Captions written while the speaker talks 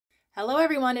Hello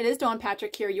everyone, it is Dawn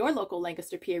Patrick here, your local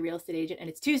Lancaster, PA real estate agent, and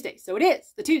it's Tuesday, so it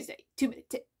is the Tuesday 2-minute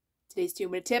tip. Today's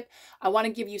 2-minute tip, I want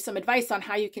to give you some advice on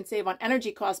how you can save on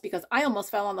energy costs because I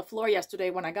almost fell on the floor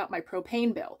yesterday when I got my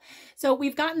propane bill. So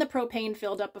we've gotten the propane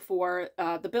filled up before.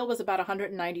 The bill was about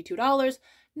 $192,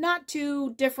 not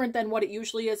too different than what it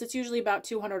usually is. It's usually about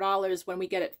 $200 when we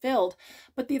get it filled.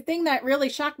 But the thing that really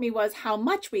shocked me was how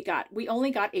much we got. We only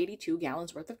got 82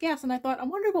 gallons worth of gas, and I thought, I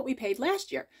wonder what we paid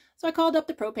last year. So I called up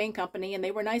the propane company, and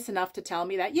they were nice enough to tell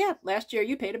me that, yeah, last year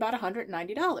you paid about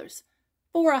 $190.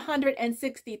 For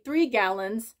 163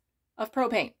 gallons of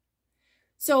propane.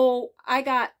 So I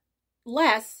got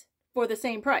less for the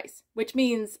same price, which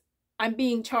means I'm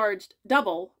being charged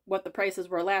double what the prices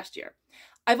were last year.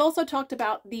 I've also talked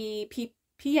about the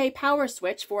PA Power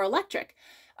Switch for electric.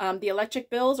 The electric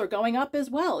bills are going up as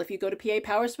well. If you go to PA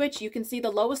Power Switch, you can see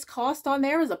the lowest cost on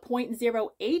there is a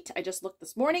 0.08. I just looked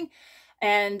this morning.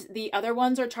 And the other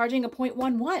ones are charging a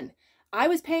 0.11. I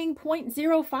was paying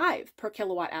 0.05 per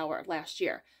kilowatt hour last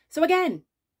year. So again,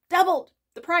 doubled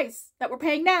the price that we're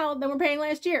paying now than we're paying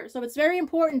last year. So it's very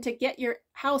important to get your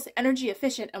house energy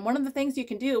efficient. And one of the things you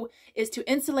can do is to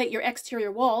insulate your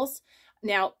exterior walls.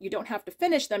 Now, you don't have to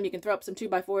finish them. You can throw up some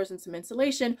 2x4s and some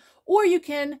insulation, or you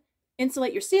can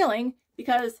insulate your ceiling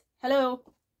because, hello,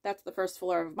 that's the first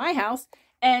floor of my house.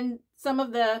 And some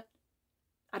of the,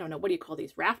 I don't know, what do you call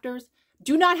these, rafters,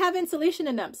 do not have insulation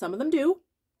in them. Some of them do.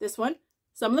 This one,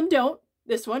 some of them don't,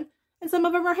 this one, and some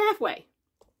of them are halfway.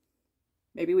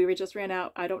 Maybe we just ran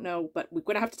out, I don't know, but we're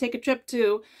going to have to take a trip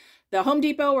to the Home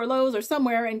Depot or Lowe's or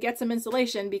somewhere and get some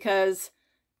insulation because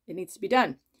it needs to be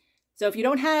done. So if you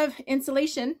don't have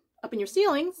insulation up in your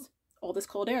ceilings, all this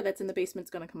cold air that's in the basement is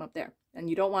going to come up there.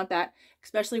 And you don't want that,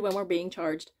 especially when we're being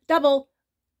charged double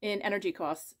in energy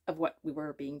costs of what we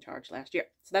were being charged last year.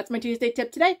 So that's my Tuesday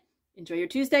tip today. Enjoy your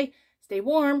Tuesday. Stay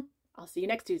warm. I'll see you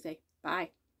next Tuesday. Bye.